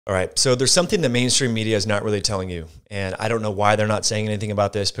All right, so there's something the mainstream media is not really telling you, and I don't know why they're not saying anything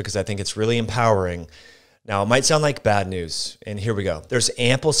about this because I think it's really empowering. Now, it might sound like bad news, and here we go. There's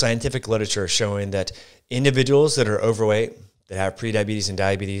ample scientific literature showing that individuals that are overweight, that have prediabetes and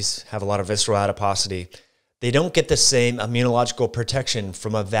diabetes, have a lot of visceral adiposity, they don't get the same immunological protection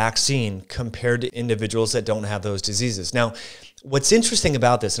from a vaccine compared to individuals that don't have those diseases. Now, what's interesting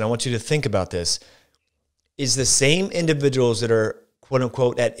about this, and I want you to think about this, is the same individuals that are quote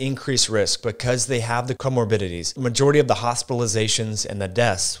unquote at increased risk because they have the comorbidities. The majority of the hospitalizations and the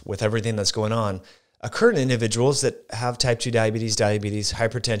deaths with everything that's going on occur in individuals that have type 2 diabetes,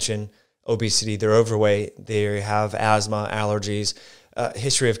 hypertension, obesity, they're overweight, they have asthma, allergies,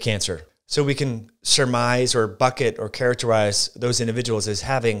 history of cancer. So we can surmise or bucket or characterize those individuals as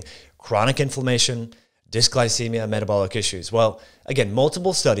having chronic inflammation, dysglycemia, metabolic issues. Well, again,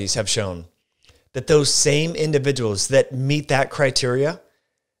 multiple studies have shown that those same individuals that meet that criteria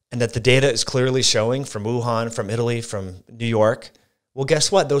and that the data is clearly showing from Wuhan, from Italy, from New York, well,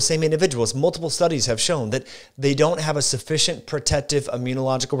 guess what? Those same individuals, multiple studies have shown that they don't have a sufficient protective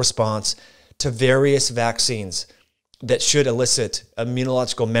immunological response to various vaccines that should elicit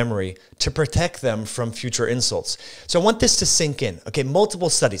immunological memory to protect them from future insults. So I want this to sink in. Okay, multiple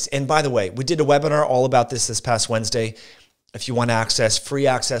studies. And by the way, we did a webinar all about this past Wednesday. If you want to access free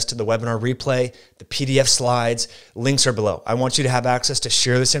access to the webinar replay, the PDF slides, links are below. I want you to have access to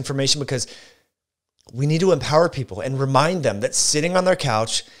share this information because we need to empower people and remind them that sitting on their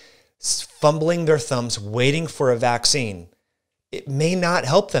couch, fumbling their thumbs, waiting for a vaccine, it may not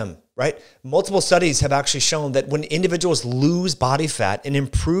help them, right? Multiple studies have actually shown that when individuals lose body fat and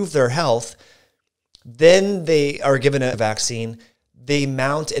improve their health, then they are given a vaccine, they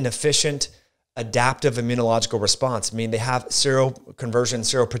mount an efficient adaptive immunological response, meaning they have seroconversion,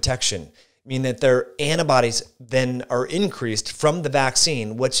 seroprotection, meaning that their antibodies then are increased from the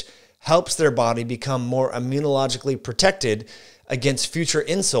vaccine, which helps their body become more immunologically protected against future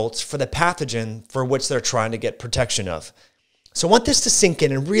insults for the pathogen for which they're trying to get protection of. So I want this to sink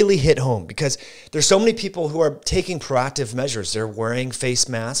in and really hit home because there's so many people who are taking proactive measures. They're wearing face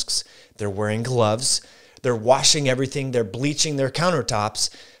masks, they're wearing gloves, they're washing everything, they're bleaching their countertops,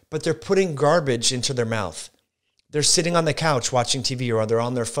 but they're putting garbage into their mouth. They're sitting on the couch watching TV or they're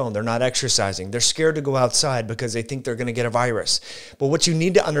on their phone. They're not exercising. They're scared to go outside because they think they're going to get a virus. But what you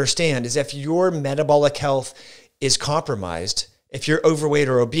need to understand is if your metabolic health is compromised, if you're overweight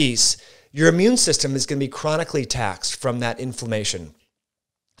or obese, your immune system is going to be chronically taxed from that inflammation.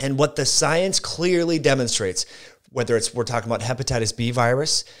 And what the science clearly demonstrates, whether it's we're talking about hepatitis B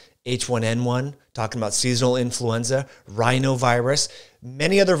virus, H1N1, talking about seasonal influenza, rhinovirus,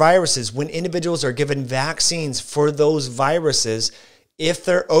 many other viruses, when individuals are given vaccines for those viruses, if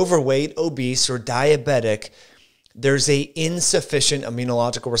they're overweight, obese, or diabetic, there's a insufficient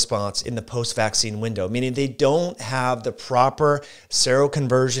immunological response in the post-vaccine window, meaning they don't have the proper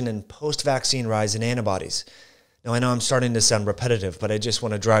seroconversion and post-vaccine rise in antibodies. Now, I know I'm starting to sound repetitive, but I just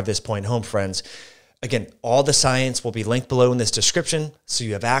want to drive this point home, friends. Again, all the science will be linked below in this description, so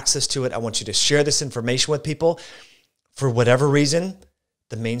you have access to it. I want you to share this information with people. For whatever reason,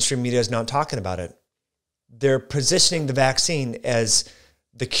 the mainstream media is not talking about it. They're positioning the vaccine as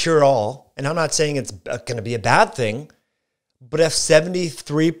the cure-all, and I'm not saying it's going to be a bad thing, but if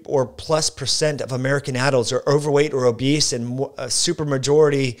 73 or plus % of American adults are overweight or obese and a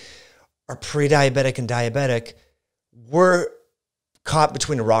supermajority are pre-diabetic and diabetic, we're caught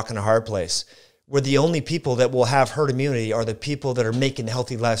between a rock and a hard place. Where the only people that will have herd immunity are the people that are making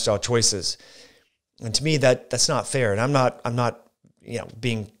healthy lifestyle choices. And to me, that's not fair. And I'm not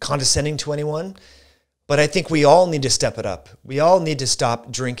being condescending to anyone, but I think we all need to step it up. We all need to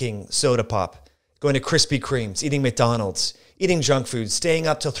stop drinking soda pop, going to Krispy Kremes, eating McDonald's, eating junk food, staying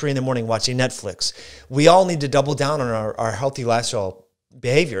up till 3 in the morning watching Netflix. We all need to double down on our healthy lifestyle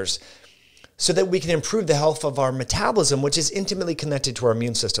behaviors so that we can improve the health of our metabolism, which is intimately connected to our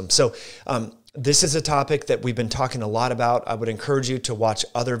immune system. So this is a topic that we've been talking a lot about. I would encourage you to watch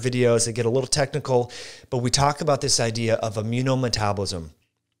other videos that get a little technical, but we talk about this idea of immunometabolism.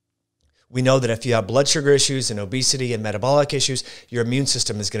 We know that if you have blood sugar issues and obesity and metabolic issues, your immune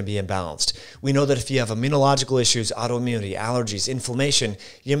system is going to be imbalanced. We know that if you have immunological issues, autoimmunity, allergies, inflammation,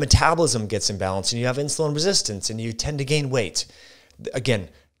 your metabolism gets imbalanced and you have insulin resistance and you tend to gain weight. Again,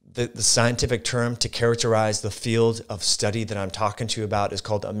 the scientific term to characterize the field of study that I'm talking to you about is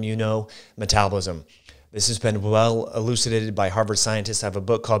called immunometabolism. This has been well elucidated by Harvard scientists. I have a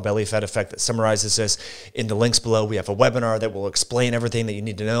book called Belly Fat Effect that summarizes this. In the links below, we have a webinar that will explain everything that you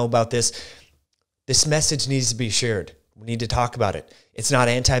need to know about this. This message needs to be shared. We need to talk about it. It's not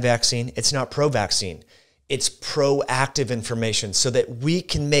anti-vaccine. It's not pro-vaccine. It's proactive information so that we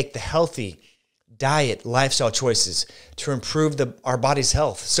can make the healthy diet, lifestyle choices to improve our body's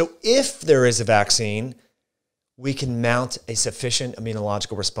health. So if there is a vaccine, we can mount a sufficient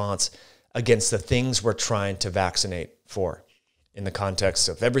immunological response against the things we're trying to vaccinate for. In the context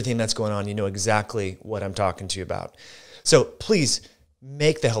of everything that's going on, you know exactly what I'm talking to you about. So please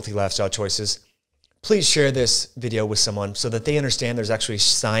make the healthy lifestyle choices. Please share this video with someone so that they understand there's actually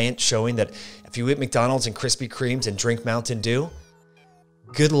science showing that if you eat McDonald's and Krispy Kremes and drink Mountain Dew,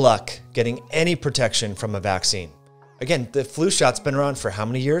 good luck getting any protection from a vaccine. Again, the flu shot's been around for how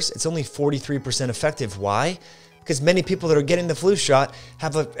many years? It's only 43% effective. Why? Because many people that are getting the flu shot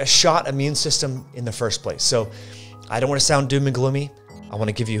have a shot immune system in the first place. So I don't want to sound doom and gloomy. I want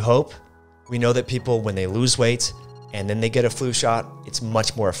to give you hope. We know that people, when they lose weight and then they get a flu shot, it's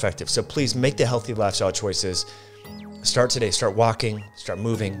much more effective. So please make the healthy lifestyle choices. Start today. Start walking, start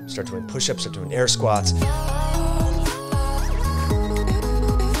moving, start doing push-ups, start doing air squats.